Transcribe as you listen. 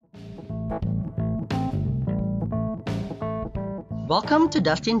Welcome to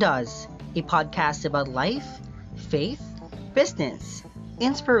Dustin Does, a podcast about life, faith, business,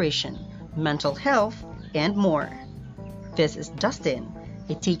 inspiration, mental health, and more. This is Dustin,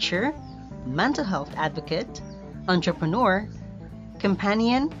 a teacher, mental health advocate, entrepreneur,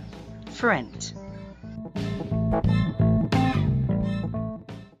 companion, friend.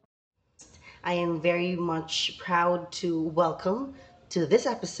 I am very much proud to welcome to this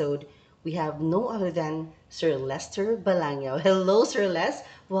episode. We have no other than Sir Lester Balangio. Hello, Sir Les.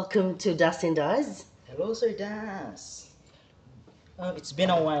 Welcome to Dustin Does. Hello, Sir Das. It's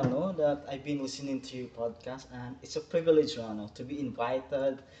been a while, no, that I've been listening to your podcast, and it's a privilege, no, to be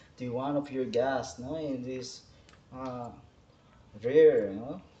invited to one of your guests, no, in this uh, rare,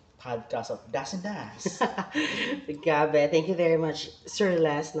 podcast of Das and Das. Gabe, thank you very much, Sir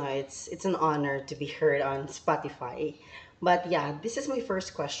Les. No, it's an honor to be heard on Spotify. But yeah, this is my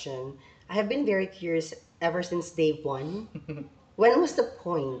first question. I have been very curious ever since day one. When was the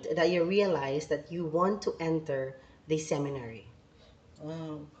point that you realized that you want to enter the seminary?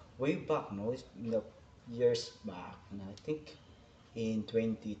 Way back, no, in the years back, and I think in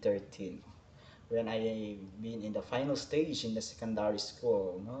 2013, when I been in the final stage in the secondary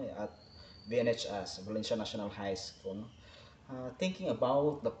school, no, at VNHS, Valencia National High School. No? Thinking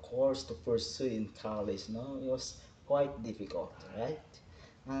about the course to pursue in college, no, it was quite difficult, right?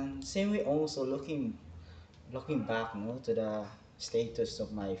 And same way also looking back, no, to the status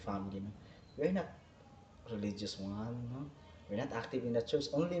of my family, no, we're not religious one, no, we're not active in the church.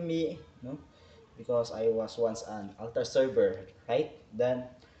 Only me, no, because I was once an altar server, right? Then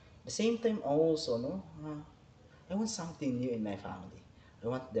the same time also, no, I want something new in my family. I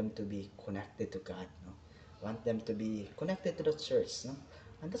want them to be connected to God, no? I want them to be connected to the church, no?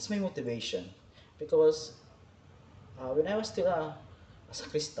 And that's my motivation. Because when I was still a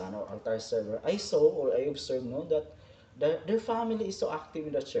sacristan or altar server, I saw or I observed, no, that their family is so active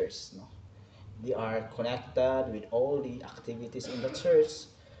in the church, no? They are connected with all the activities in the church,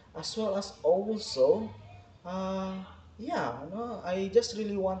 as well as also, uh, yeah, no, I just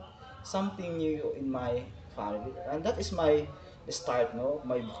really want something new in my family, and that is my the start, no,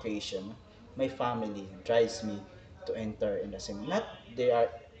 my vocation. My family drives me to enter in the same. Not they are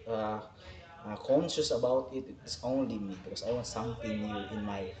uh, conscious about it. It's only me because I want something new in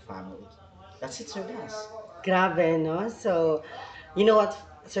my family. That's it, Sir Das. Grabe, no? So, you know what,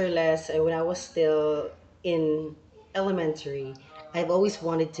 Sir Les, when I was still in elementary, I've always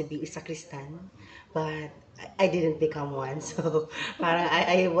wanted to be a sacristan, but I didn't become one. So, parang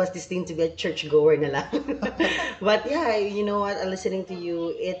I was destined to be a churchgoer na lang. But yeah, you know what, listening to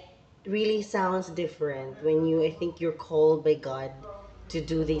you, it really sounds different when I think you're called by God to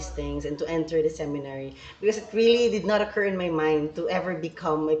do these things and to enter the seminary because it really did not occur in my mind to ever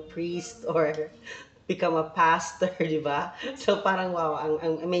become a priest or become a pastor, di ba? So parang wow,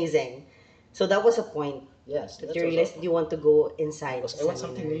 ang amazing. So that was a point Yes, that that's you also realized you want to go inside because I want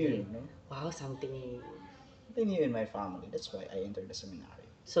something new, seminary. no? Wow, something. Something new in my family. That's why I entered the seminary.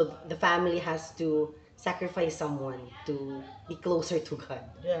 So the family has to sacrifice someone to be closer to God.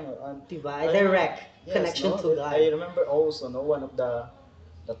 Yeah, and Diba? I remember, Direct yes, connection no, to that I God. remember also, no, one of the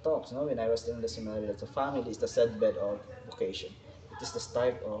talks, no, when I was still in the seminary, that the family is the seedbed of vocation. It is the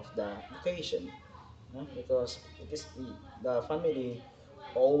start of the vocation, no, because it is the family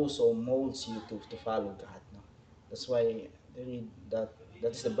also molds you to follow God, no. That's why really that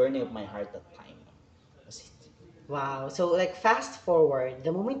is the burning of my heart that time, no. That's it. Wow. So like fast forward,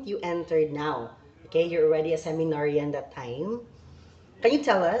 the moment you entered now, okay, you're already a seminarian that time. Can you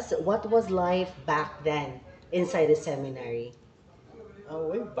tell us what was life back then inside the seminary?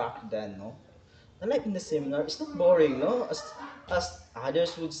 Way back then, no, the life in the seminar is not boring, no, as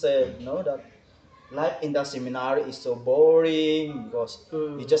others would say, no, that life in the seminary is so boring because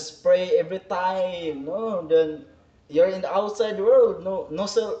you Mm. just pray every time, no, then you're in the outside world, no,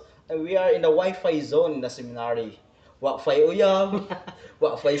 sir, we are in the Wi-Fi zone in the seminary. Wi-Fi uyab,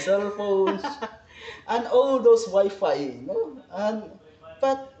 Wi-Fi cell phones, and all those Wi-Fi, no, and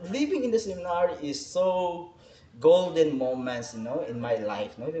but living in the seminary is so golden moments, in my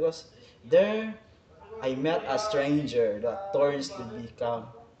life, no, because there I met a stranger that turns to become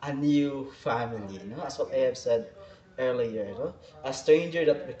a new family. No? That's what I have said earlier. No? A stranger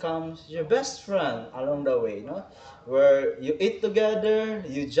that becomes your best friend along the way. No? Where you eat together,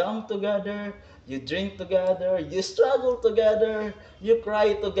 you jump together, you drink together, you struggle together, you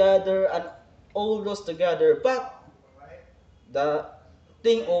cry together, and all those together. But the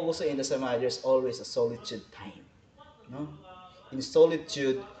thing also in the Samaya, there's always a solitude time. No? In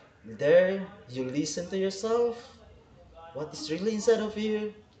solitude, there you listen to yourself, what is really inside of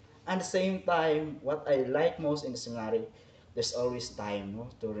you, At the same time, what I like most in the seminary, there's always time, no,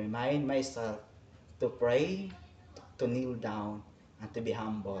 to remind myself to pray, to kneel down, and to be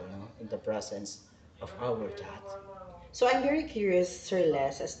humble, no, in the presence of our God. So I'm very curious, Sir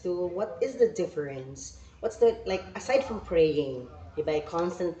Les, as to what is the difference? What's the like aside from praying, by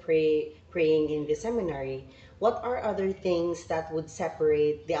constant praying in the seminary, what are other things that would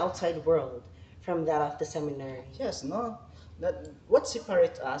separate the outside world from that of the seminary? Yes, no, that what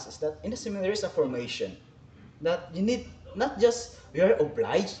separates us is that in the seminary is a formation that you need not just we are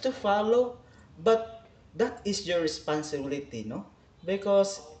obliged to follow, but that is your responsibility, no?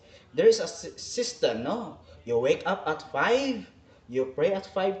 Because there is a system, no? You wake up at 5, you pray at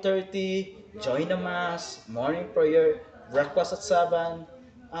 5:30, join the mass, morning prayer, breakfast at 7,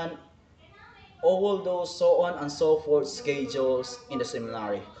 and all those so on and so forth schedules in the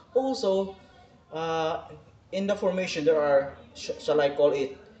seminary. Also, uh, in the formation there are shall I call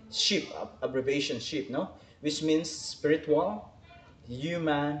it SHIP, abbreviation SHIP, no, which means spiritual,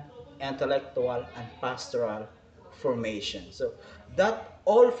 human, intellectual, and pastoral formation. So that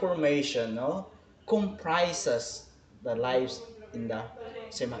all formation, no, comprises the lives in the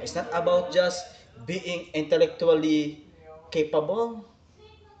seminary. It's not about just being intellectually capable,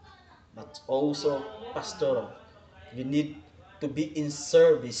 but also pastoral. You need to be in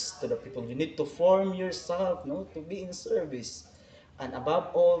service to the people. You need to form yourself, no, to be in service. And above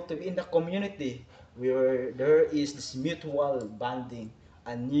all, to be in the community where there is this mutual bonding,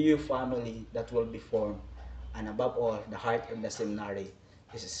 a new family that will be formed. And above all, the heart of the seminary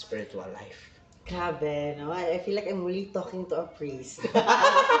is a spiritual life. Grabe, no? I feel like I'm really talking to a priest.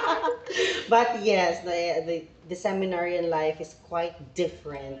 But yes, the seminarian life is quite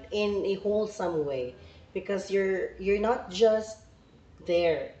different in a wholesome way because you're not just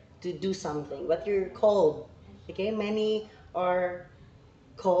there to do something, but you're called. Okay, many are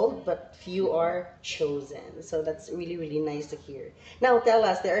called, but few are chosen. So that's really, really nice to hear. Now, tell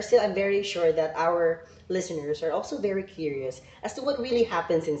us, there are still, I'm very sure that our listeners are also very curious as to what really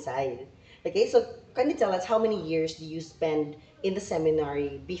happens inside. Okay, so can you tell us how many years do you spend in the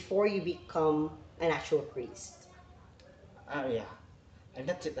seminary before you become an actual priest? Yeah, I'm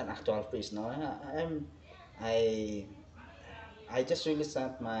not yet an actual priest, no. I I just really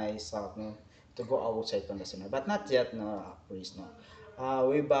sent myself, no, to go outside from the seminar, but not yet, no, priest, no.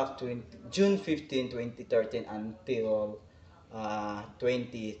 Way back to June 15, 2013 until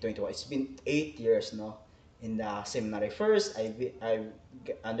 2021. It's been 8 years, no, in the seminary. First,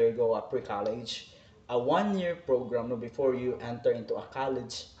 undergo a pre-college, a 1 year program, no, before you enter into a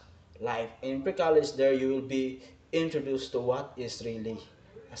college life. In pre-college, there you will be introduced to what is really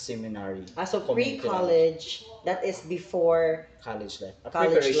a seminary, So community life, pre-college, that is before college life, a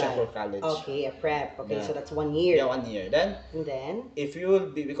college preparation for life. college. Okay, a prep. Okay, Yeah, so that's 1 year. yeah, 1 year. Then, And then, if you will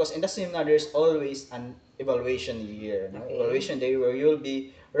be, because in the seminar there's always an evaluation year, no? okay. Evaluation day where you'll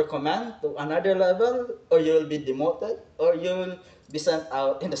be recommended to another level, or you'll be demoted, or you'll be sent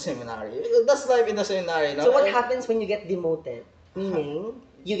out in the seminary. That's life in the seminary, no? So what happens when you get demoted? Meaning,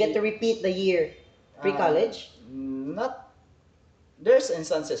 you get to repeat the year pre-college? Not there's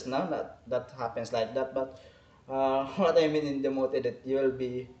instances now that happens like that, but what I mean in demoted, that you'll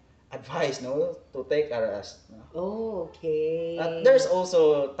be advised, no, to take a rest, no? Oh, okay. There's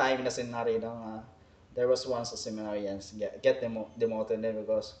also time in the seminary, no? There was once a seminarians get demoted there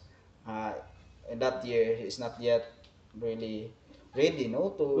because uh, in that year he's not yet really ready,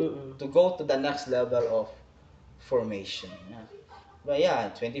 no, Mm-mm. to go to the next level of formation. Yeah. But yeah,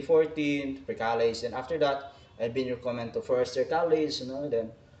 2014 pre-college, and after that I've been recommended to first year college, you know.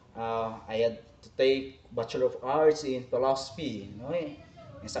 Then I had to take Bachelor of Arts in Philosophy, you know,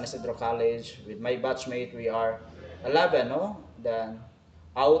 in San Isidro College with my batchmate. We are 11, no. Then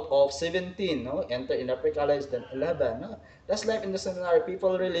out of 17, no, enter in the pre-college, then 11, no. That's life in the seminary.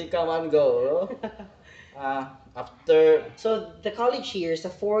 People really come and go, no? After So the college years, the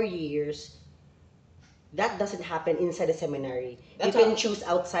 4 years, that doesn't happen inside the seminary. You that's can how. choose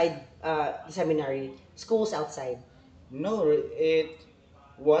outside the seminary, schools outside. No, it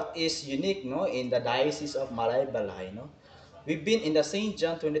what is unique, no, in the diocese of Balay, no. We've been in the St.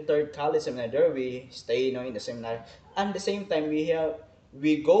 John 23rd College Seminary. There we stay, no, in the seminary. And at the same time,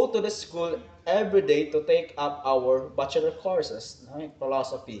 we go to the school every day to take up our bachelor courses, no, in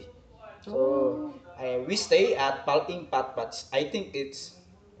philosophy. So Oh. we stay at Paltingpat, but I think it's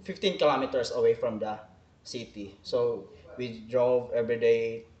 15 kilometers away from the city. So we drove every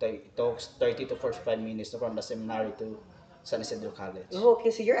day. It takes 30 to 45 minutes from the seminary to San Isidro College. Oh, okay,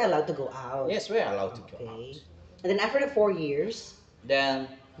 so you're allowed to go out. Yes, we're allowed to go Okay. out. And then after the 4 years, Then,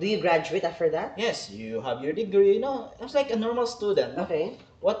 do you graduate after that? yes, you have your degree. You know, it's like a normal student. No? Okay.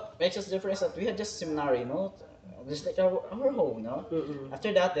 what makes us different is that we had just seminary, just like our home, Mm-mm.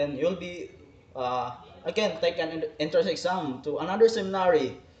 After that, then you'll be uh, again take an entrance exam to another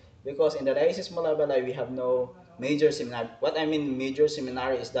seminary because in the Diocese Malabalay we have no major seminary. What I mean major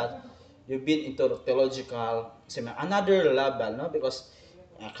seminary is that you've been into the theological seminary, another level, Because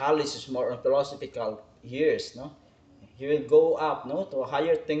college is more on philosophical years, You will go up, to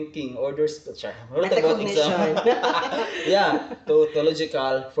higher thinking orders. Sorry, we'll talk about exam. Metacognition. Yeah, to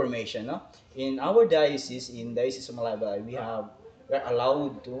theological formation, In our diocese, in Diocese of Malabay, we're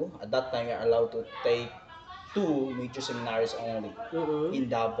allowed to, at that time, we're allowed to take two major seminaries only. Mm-mm. In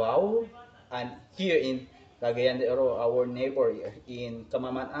Davao and here in Cagayan de Oro, our neighbor in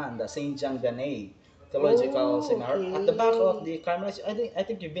Kamaman-an, the St. John Danay Theological Oh, Seminar. At the back of okay. the Carmelite, I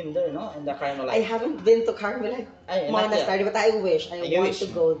think you've been there, no? In the I Carmelite. haven't been to Carmelite Ay, not yet. Monastery, but I wish. I You want wish, to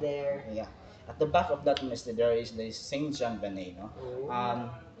no? go there. Yeah. At the back of that monastery, there is the St. John Danay, no? Oh. Um,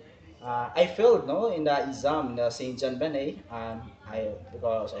 I failed, in the exam, in the St. John Benet, and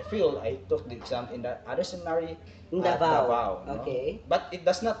because I failed, I took the exam in the other seminary In at Davao. Davao, Okay. But it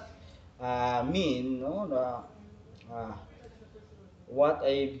does not mean, what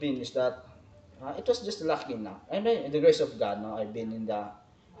I've been is that it was just lucky enough, and then in the grace of God, I've been in the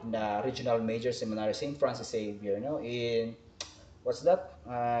regional major seminary, Saint Francis Xavier, in what's that?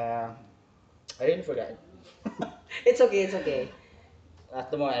 I really forgot. It's okay, it's okay.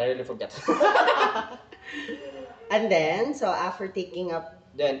 At the moment, I really forgot. And then, so after taking up,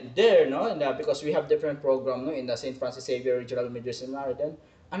 Then there, because we have different program, in the Saint Francis Xavier Regional Major Seminary. Then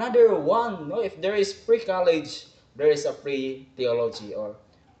another one, if there is pre-college, there is a pre-theology or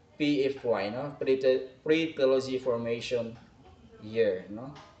PFY, pre-theology formation year,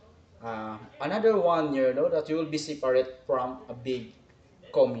 Another 1 year, that you will be separate from a big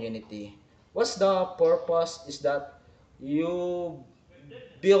community. What's the purpose? Is that you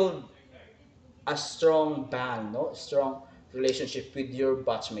build a strong band, strong relationship with your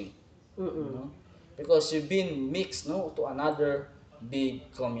batchmate, mm-mm. no? Because you've been mixed, to another big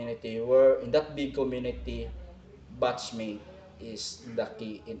community where in that big community, batchmate is the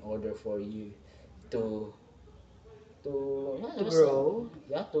key in order for you to To grow,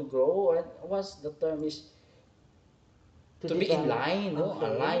 to grow, and what's the term is to to be in develop. line, Okay.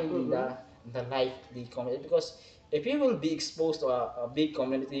 aligned in Mm-mm. the life the community, because if you will be exposed to a big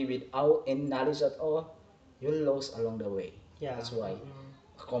community without any knowledge at all, you'll lose along the way. Yeah. That's why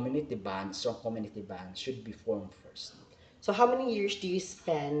Mm-mm. a community band, strong community band, should be formed first. So how many years do you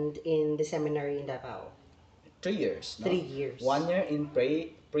spend in the seminary in Davao? 3 years, 3 years. 1 year in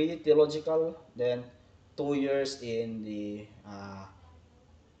pre theological, then 2 years in the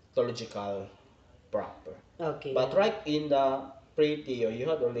theological proper. Okay, But yeah. right in the pre-theo, you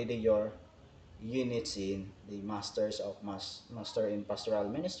have already your units in the master in pastoral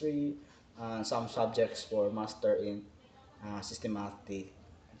ministry, and some subjects for master in systematic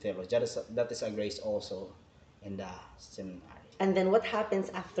theology. That is a grace also in the seminary. And then what happens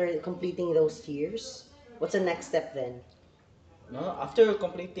after completing those years? What's the next step then? No, after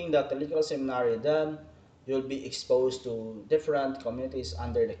completing the theological seminary, then you'll be exposed to different communities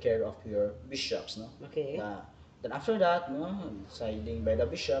under the care of your bishops. No, Okay. the, then after that, deciding by the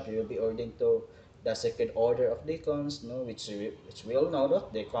bishop, you will be ordained to the Sacred Order of Deacons. No, which we all know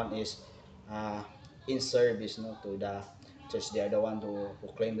that deacon is uh, in service, to the church. They are the one who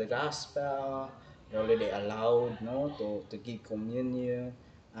claim the gospel. They're already allowed, to give communion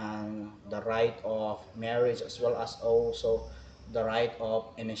and the right of marriage, as well as also the right of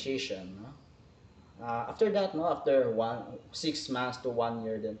initiation. No? After that, after 6 months to 1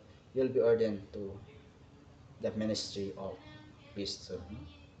 year, then you'll be ordained to the ministry of priesthood.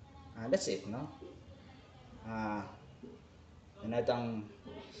 No? That's it, no? Uh, yun itong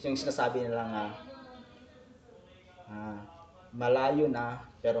yung sinasabi nila nga ah, malayo na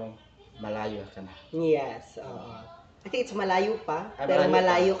pero malayo ka na. Yes, oo. I think it's malayo pa, pero Malayo pa.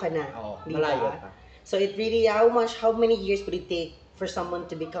 malayo ka na, Oo, di malayo ba? pa. So it really, how many years would it take for someone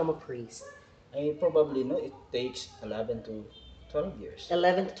to become a priest? I probably know it takes 11 to 12 years.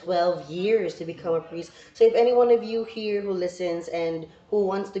 11 to 12 years to become a priest. So if any one of you here who listens and who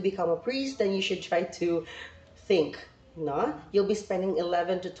wants to become a priest, then you should try to think, no? You'll be spending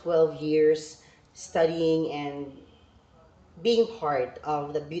 11 to 12 years studying and being part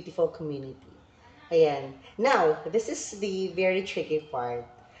of the beautiful community. Ayan. Now, this is the very tricky part.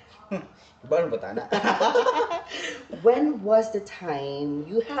 Baru butana. When was the time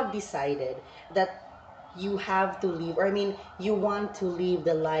you have decided that you have to leave, or I mean, you want to live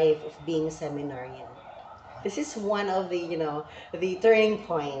the life of being a seminarian? This is one of the, the turning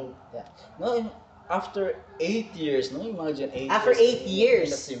point. Yeah. No, after 8 years, no? Imagine 8 After years 8 years,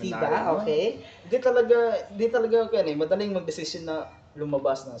 in the diba? seminary, no? Okay. Di talaga ako madaling magdesisyon na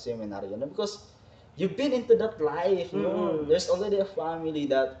lumabas ng seminary, no? Because you've been into that life, no? Mm-mm. There's already a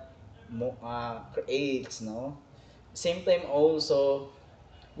family that creates, no? Same time also,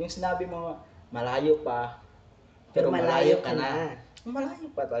 yung sinabi mo, malayo pa, Pero pero malayo malayo ka ka na. na. Malayo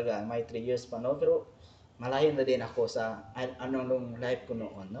pa talaga, may 3 years pa, no? Pero malayo na din ako sa anong life ko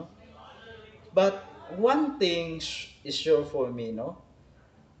noon, no? But one thing is sure for me, no?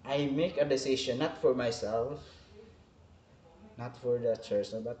 I make a decision not for myself, not for the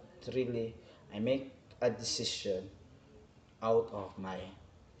church, no? But really, I make a decision out of my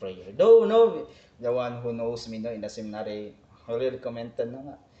prayer. Though, no, the one who knows me, no, in the seminary, already commented na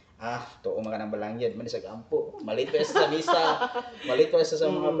nga, tuo mga nang balangyad, man sa kampo. Malit pa sa misa, malit pa sa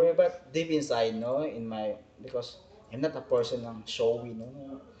mga prayer, but deep inside, no, in my, because I'm not a person ng showy, no,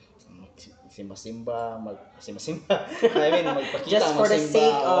 simba-simba, simba-simba. I mean, magpakita, Just for the magsimba,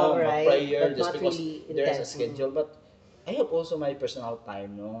 sake of, right? mag-prayer, But just not because really there is a intense. schedule. But I have also my personal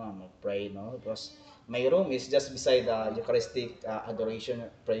time, no, mag-pray, no, because my room is just beside the Eucharistic adoration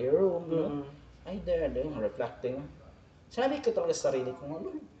prayer room, no. Ay, there, reflecting. Sabi ko talaga sa sarili ko,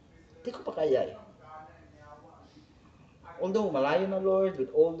 Lord, di ko pa kaya eh. Although malayo na Lord, with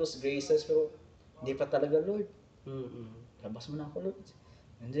all those graces, pero hindi pa talaga Lord. Mm-mm. Labas mo na ako Lord.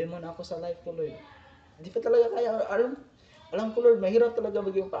 Enjoy mo na ako sa life ko Lord. Hindi pa talaga kaya. Alam ko Lord, mahirap talaga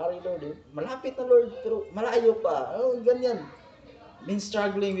maging pare Lord. Eh. Malapit na Lord, pero malayo pa. Oh, ganyan. Been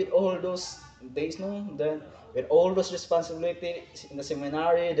struggling with all those days, no? Then, with all those responsibilities in the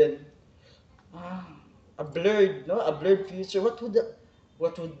seminary, then, ah, a blurred, no? A blurred future. What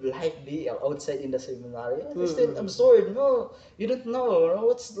would life be outside in the seminary? It's still absurd, no? You don't know, no?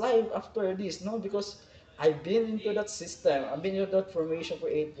 What's life after this, no? Because I've been into that system. I've been into that formation for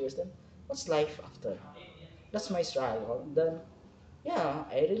 8 years. Then, what's life after? That's my struggle. Then, yeah,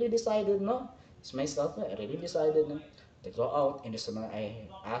 I really decided, no? It's myself, I really decided, no? To go out in the summer. I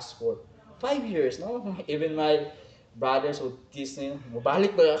asked for 5 years, no? Even my brothers would tease me,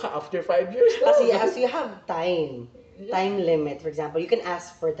 mabalik ba ka after 5 years, no? As you have time limit, for example, you can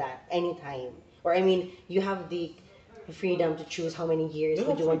ask for that anytime. Or I mean, you have the freedom to choose how many years You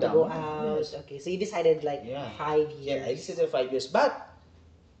would have you want to freedom, go no? out. Yes. Okay, so you decided like Yeah. 5 years. Yeah, I decided 5 years, but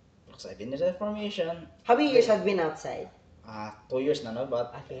because I've been in the formation, How many years have been outside? 2 years na, no?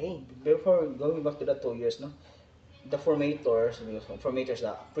 But Okay. before going back to the 2 years, no? The formators,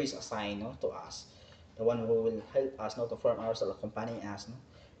 the priest assigned, no, to us, the one who will help us, no, to form ourselves, accompanying us, no,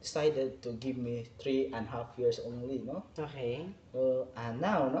 decided to give me 3.5 years only, no. Okay. And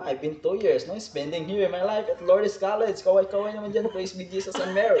now, no, I've been 2 years, no, spending here my life at Lourdes College. Kaway-kaway naman dyan, praise be Jesus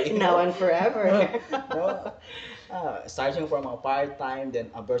and Mary. Now no? and forever. no, starting from a part-time,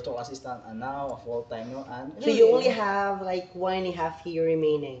 then a virtual assistant, and now a full-time, no, and So you only have like 1.5 year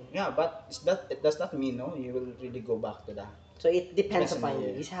remaining. yeah, but it does not mean, no, you will really go back to that. So it depends Depends on upon you.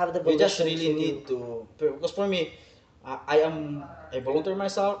 you. You have the You just volition really to need to, because for me, I volunteer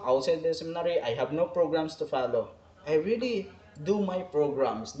myself outside the seminary. I have no programs to follow. I really do my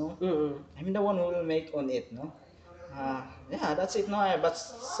programs, no. I'm the one who will make on it, no. Yeah, that's it, no. But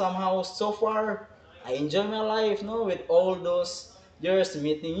somehow, so far, I enjoy my life, no, with all those years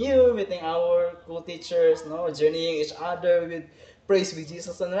meeting you, meeting our co-teachers, no, journeying each other with praise with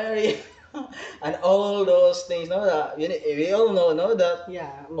Jesus and Mary, and all those things, no. That we all know, no, that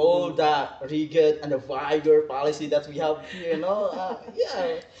Yeah. all the rigid and the vigor policy that we have here, no.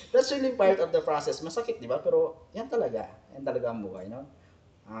 Yeah, that's really part of the process. Masakit, di ba? Pero yan talaga ang buhay, no.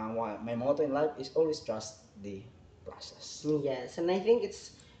 My motto in life is always trust the process. Yes, and I think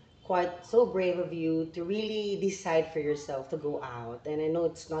it's quite so brave of you to really decide for yourself to go out. And I know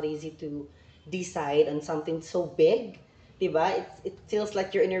it's not easy to decide on something so big, diba? It feels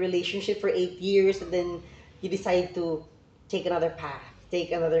like you're in a relationship for 8 years and then you decide to take another path,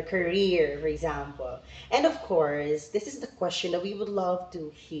 take another career, for example. And of course, this is the question that we would love to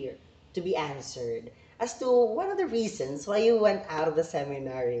hear, to be answered, as to what are the reasons why you went out of the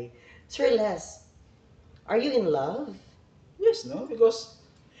seminary. Sir Les, are you in love? Yes, no? Because,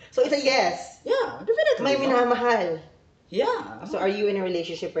 So it's a yes. yeah, definitely, May no? minamahal. Yeah. So are you in a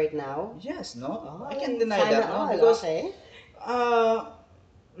relationship right now? Yes, no? I Ay, can't deny sana that, no? all, Because, okay. uh,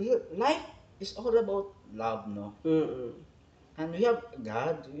 life is all about love, no? Mm-mm. And we have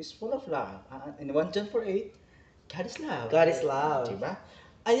God who is full of love. In 1 John 4:8, God is love. God is love. Diba?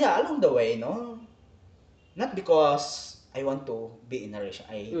 Yeah, along the way, no? Not because I want to be in a relation.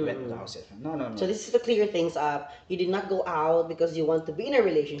 I went to Mm-mm. house. No, no, So no, this is to clear things up. You did not go out because you want to be in a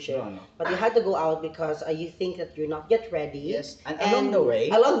relationship, no, no. but you had to go out because you think that you're not yet ready. Yes, and along the And way,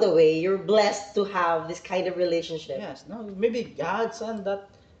 along the way, you're blessed to have this kind of relationship. yes, no, maybe God sent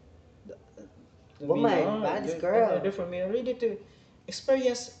that to me, Woman, no, badass in girl. order for me really to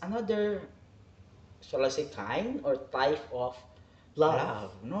experience another, shall I say, kind or type of Love.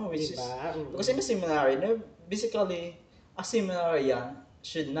 love, no, which is Diba? because in Mm-mm. the seminary, no, basically, a seminarian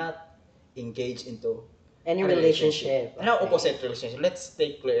should not engage into Any a relationship. relationship, No, okay. opposite relationship. Let's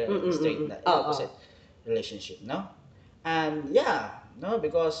take clear straight Mm-mm-mm. that in Oo. opposite relationship, no, and yeah, no,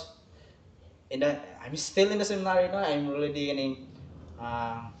 because in the I'm still in the seminary, no, I'm already in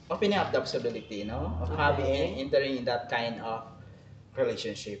opening up the possibility, no, of having Okay. entering in that kind of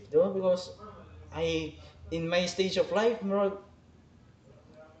relationship, no, because I in my stage of life, more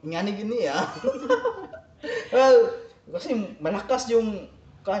nga ni gini well, kasi malakas yung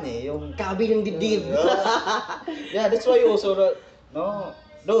yung Kabi ng dibdib. yeah, that's why also no,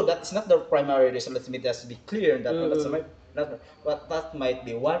 no, that's not the primary reason. Let me just be clear on that one. That's Mm-mm. my not, but that might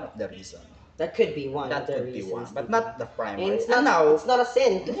be one of the reason. That could be one of That the could be one, reasons, but diba? not the And primary. And now, it's not a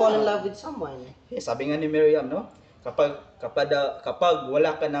sin to fall in yeah, love with someone. sabi nga ni Miriam, no, kapag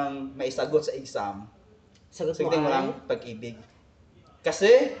wala ka nang maisagot sa exam, Sagot mo sagutin mo ay lang pag-ibig.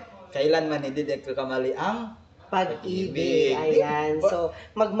 Kasi kailanman hindi nagkakamali ang pag-ibig. pag-ibig. Ayan. So,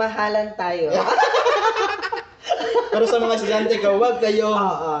 magmahalan tayo. Pero sa mga estudyante ko, huwag kayong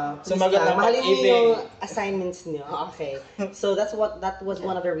Oo. sumagot ng Mahalin niyo pag-ibig. yung assignments niyo. Okay. So, that was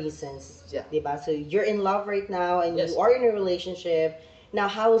one of the reasons. Yeah. Diba? So, you're in love right now and Yes. you are in a relationship. Now,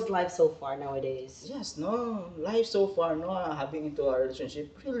 how is life so far nowadays? Yes, no, life so far, no, having into a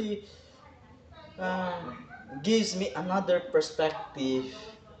relationship really uh, gives me another perspective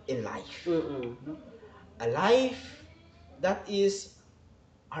in life. Mm-mm. No? A life that is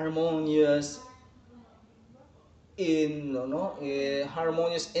harmonious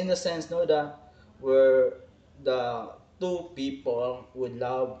harmonious in the sense, no, that where the two people would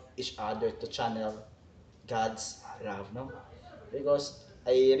love each other to channel God's love, no? Because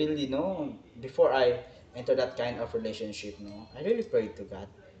I really know before I enter that kind of relationship, no, I really pray to God,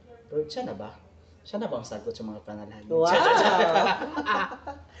 Lord, sana ba? Sana ba ang sagot sa mga panalangin? Wow.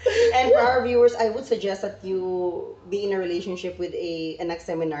 And for our viewers, I would suggest that you be in a relationship with an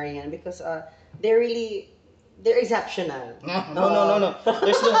ex-seminarian because they're exceptional. No, no, no, no.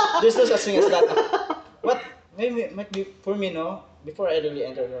 There's no such thing as that. But maybe might be for me, no. Before I really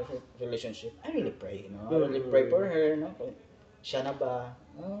enter a relationship, I really pray, you know. I really pray for her, no. Siya na ba?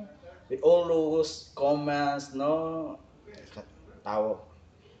 No? With all those comments, no. Tao.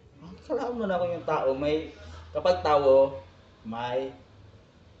 Kailangan mo na ako yung tao. Kapag tao, may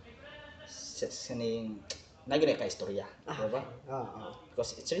sining naging ka istorya, di ba? Oo.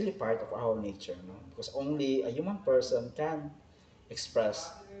 Because it's really part of our nature, no? Because only a human person can express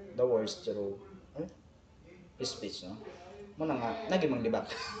the words through his speech, no? Muna nga, naging manglibak.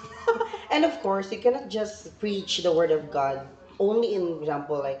 And of course, you cannot just preach the word of God only in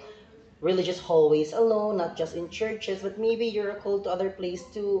example like religious hallways alone, not just in churches, but maybe you're called to other place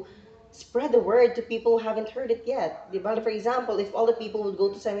to spread the word to people who haven't heard it yet. Diba? For example, if all the people would go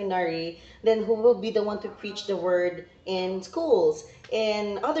to seminary, then who will be the one to preach the word in schools,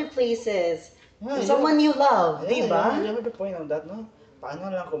 in other places, to someone you love, diba? You have the point on that, no?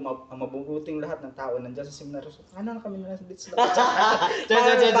 Paano lang kung ang mabubuting lahat ng tao nandiyan sa seminary? So, paano na kami nasa bits na?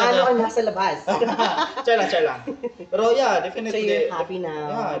 Paano ang nasa labas? Char lang. Pero yeah, definitely. So you're happy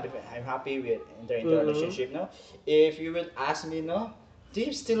now? Yeah, I'm happy with entering into a relationship, no? If you would ask me, no, do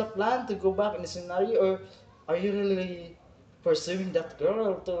you still have plan to go back in the seminary or are you really pursuing that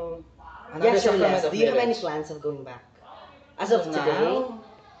girl to another Yes or sacrament less. of Do you have any marriage? plans of going back? As of today? Now,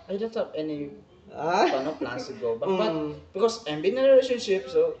 I don't have any Ah? plans to go back. Mm. But because I'm in a relationship,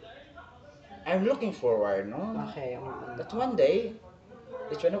 so I'm looking forward, no? Okay. That one day,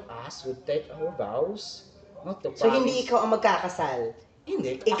 each one of us would take our vows, not to So promise. hindi ikaw ang magkakasal?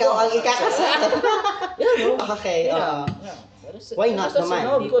 Hindi. Ikaw ako ang ikakasal? Yeah, no? Okay, Yeah, oo. yeah. That is- Why that not is also, naman,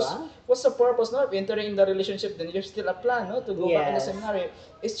 no, di because ba? what's the purpose, no? If entering in the relationship, then you're still a plan, no? To go back in the Yes. seminary.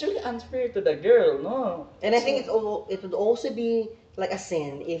 It's really unfair to the girl, no? And I think So- it would also be like a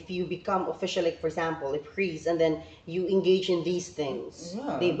sin if you become official, like for example, a priest, and then you engage in these things,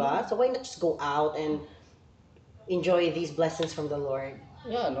 Yeah. diba? So why not just go out and enjoy these blessings from the Lord?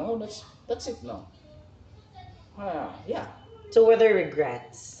 Yeah, no, that's it, no. Yeah, So were there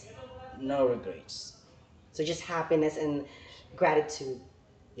regrets? no regrets. So just happiness and gratitude.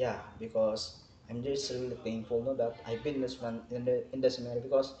 Yeah, because I'm just really thankful, no, that I've been this one in the seminary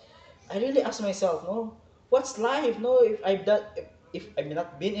because I really ask myself, no, what's life, no? If I've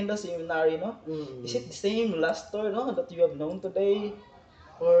not been in the seminary, no? Is it Mm. the same Lastor, no, that you have known today,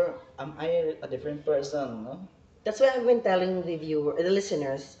 or am I a different person, no? That's why I've been telling the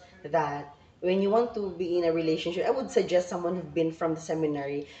listeners that when you want to be in a relationship, I would suggest someone who's been from the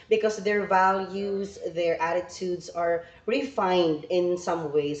seminary because their values, their attitudes are refined in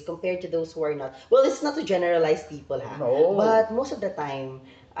some ways compared to those who are not. Well, it's not to generalize people, ha, No. but most of the time,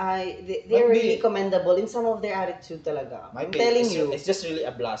 they're Might really be, commendable in some of their attitude talaga. might I'm be, telling you. it's just really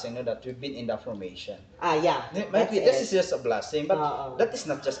a blessing, no, that we've been in the formation. Yeah, Might that's be this is it. just a blessing, but Oo. that is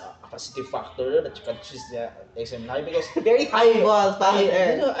not just a positive factor that you can choose the seminary because Very humble,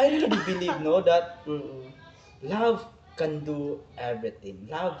 father. I really believe, no, that Mm-mm. love can do everything.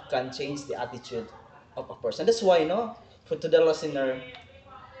 Love can change the attitude of a person. That's why, no, for to the listener,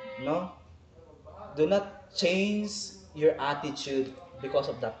 no, do not change your attitude because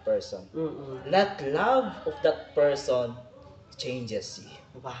of that person. Mm-mm. Let love of that person changes you.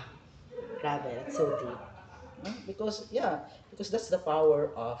 Wow. Grabe, that's so deep. No? Because yeah, because that's the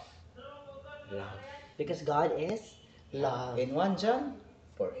power of love. Because God is Yeah. love. In 1 John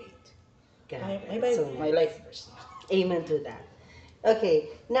 4:8. Grabe, My that's so my nice. life verse. Amen to that. Okay,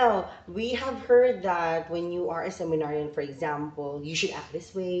 now we have heard that when you are a seminarian, for example, you should act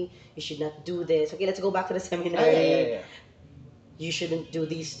this way, you should not do this. Okay, let's go back to the seminary. Yeah. You shouldn't do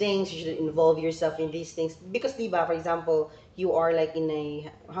these things, you shouldn't involve yourself in these things. Because, diba, for example, you are like in a,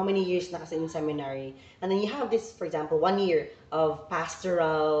 how many years na kasi in seminary, and then you have this, for example, 1 year of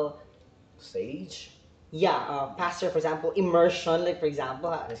pastoral, Sage. yeah, pastor, for example, immersion, like for example,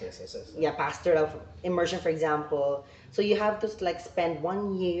 Yes. yeah, pastoral immersion, for example. So you have to like spend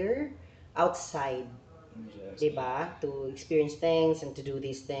 1 year outside, Yes. diba, to experience things and to do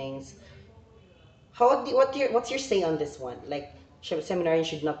these things. What's your say on this one? Like, seminarians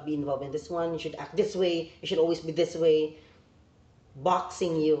should not be involved in this one. You should act this way. You should always be this way.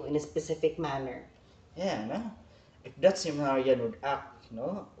 Boxing you in a specific manner. Yeah, no? If that seminarian would act,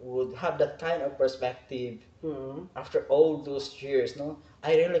 no, would have that kind of perspective Hmm. after all those years, no,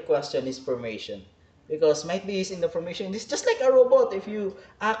 I really question his formation. Because might be he's in the formation, it's just like a robot if you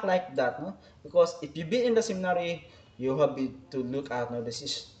act like that, no? Because if you've been in the seminary, you have been to look at, no, this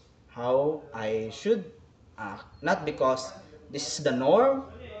is how I should act. Not because this is the norm,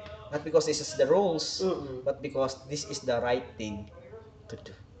 not because this is the rules, Mm-mm. but because this is the right thing to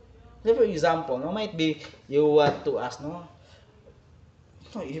do. So for example, no, might be you want to ask, no,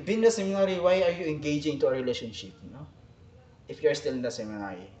 no, you've been in the seminary, why are you engaging to a relationship, no? If you're still in the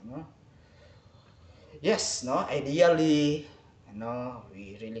seminary, no? Yes, no, ideally,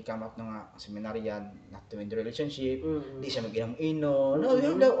 we really come up ng seminarian not to end the relationship, Mm-mm. di siya mag-inom-inom, no, we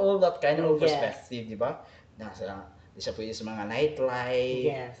have Mm-mm. all that kind of Yes. perspective, di ba? Di siya pwede sa mga nightlife,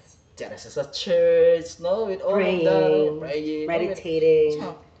 Yes. tsaka sa church, no, with all of the, no, Praying, praying, no, with, meditating.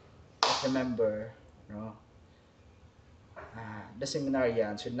 so, but remember, no, the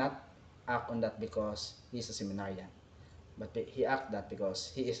seminarian should not act on that because he's a seminarian, but he act that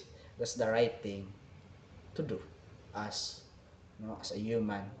because that's the right thing to do as, as a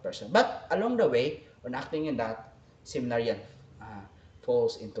human person. But along the way, when acting in that, seminarian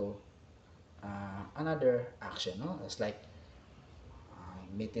falls into another action. No, it's like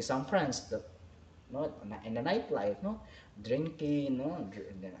meeting some friends that, no, in the nightlife, no, drinking, no,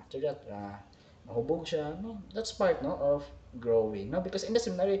 and then after that, mahubog siya, no, that's part, no, of growing, no, because in the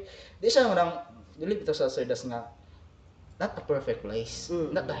seminary, di siya nang dili bitaw sa serdas nga not a perfect place,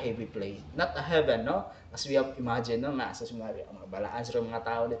 not a Mm-mm. heavy place, not a heaven, no, as we have imagined, no, nga sa seminary, ang mga balaan sa mga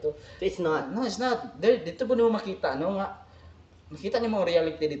tao dito. So it's not. No, it's not. There, dito po nimo makita, no, nga makita nimo ang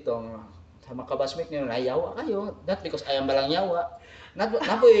reality dito nga sa mga kabasmate niyo nayawa kayo, not because I am balang yawa,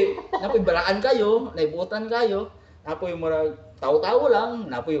 napoy balaan kayo, naibutan kayo, napoy murag tawo-tawo lang,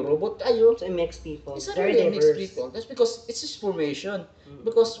 napoy robot kayo. So it makes people It's not very really a mixed diverse. people. That's because it's just formation. Mm.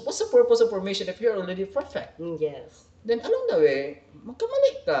 Because what's the purpose of formation if you're already perfect? Yes. Then along the way,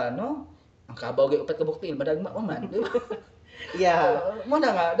 magkamali ka, no? Ang kabaw gay upat ka buktil, madagma pa man, di ba? Yeah.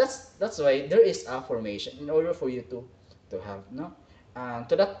 Muna nga, that's why there is a formation in order for you to have, no?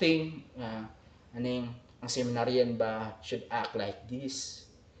 To that thing, aning ang seminarian ba should act like this?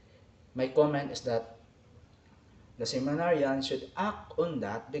 My comment is that the seminarian should act on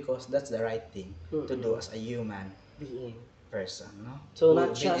that because that's the right thing to do Mm-mm. as a human Being. person, no? So Who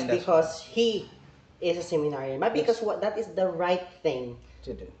not been just in that because he is a seminarian, but because what that is the right thing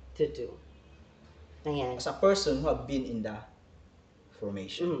to do. to do. Ayan. As a person who have been in the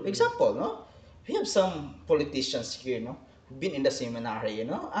formation. Mm-mm. Example, no? We have some politicians here, no? Who've been in the seminary,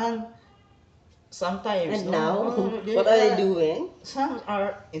 and sometimes, And no, now, they what are they doing? some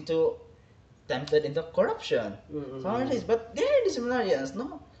are into tempted into corruption. Mm-mm. So it is, but there are disciplinarians,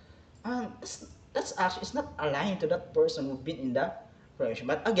 no? And that's actually, it's not aligned to that person who've been in the formation.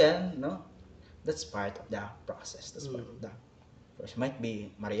 But again, no, that's part of the process. That's part of the process. Might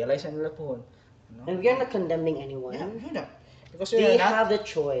be ma-realize nila po, no? And we are not condemning Yeah, anyone. we're not. Because They we're not, have the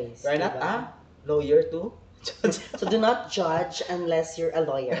choice. we're not diba? a lawyer too. So do not judge unless you're a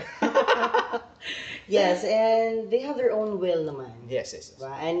lawyer. Yes, and they have their own will naman. Yes, yes, yes.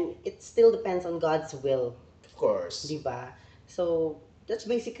 Diba? And it still depends on God's will. Of course. Diba? So that's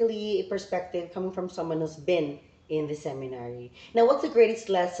basically a perspective coming from someone who's been in the seminary. Now, what's the greatest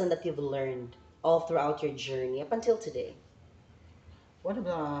lesson that you've learned all throughout your journey up until today? One of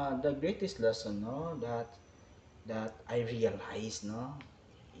the greatest lesson, no, that I realized, no,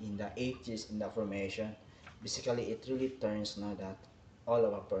 in the 8 years in the formation, basically it really turns, no, that all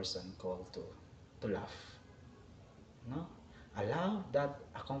of a person called to love, no, a love that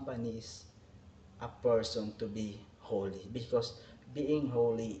accompanies a person to be holy, because being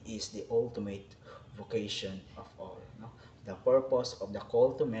holy is the ultimate vocation of all, no? The purpose of the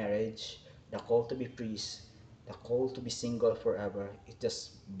call to marriage, the call to be priest, the call to be single forever, it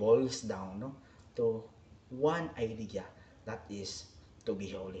just boils down, no, to one idea, that is to be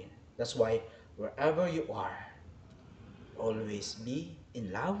holy. That's why wherever you are, always be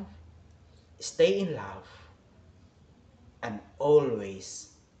in love, stay in love, and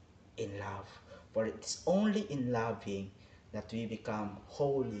always in love. For it's only in loving that we become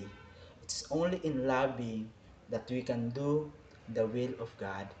holy. It's only in loving that we can do the will of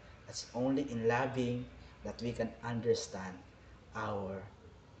God. It's only in loving that we can understand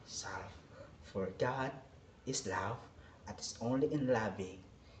ourselves. For God is love, and it's only in loving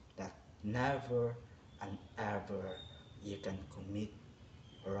that never and ever you can commit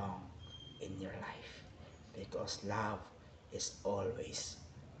wrong in your life. Because love is always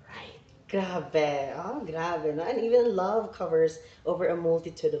right. Grabe. Oh, grabe. No? And even love covers over a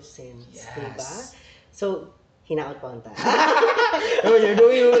multitude of sins. Diba? Yes. So, hinaot pa unta. Oh, you're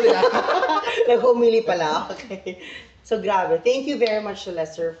doing it. Naghumili pala. Okay. So, grabe. Thank you very much,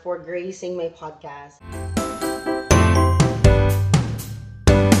 Lester, for gracing my podcast.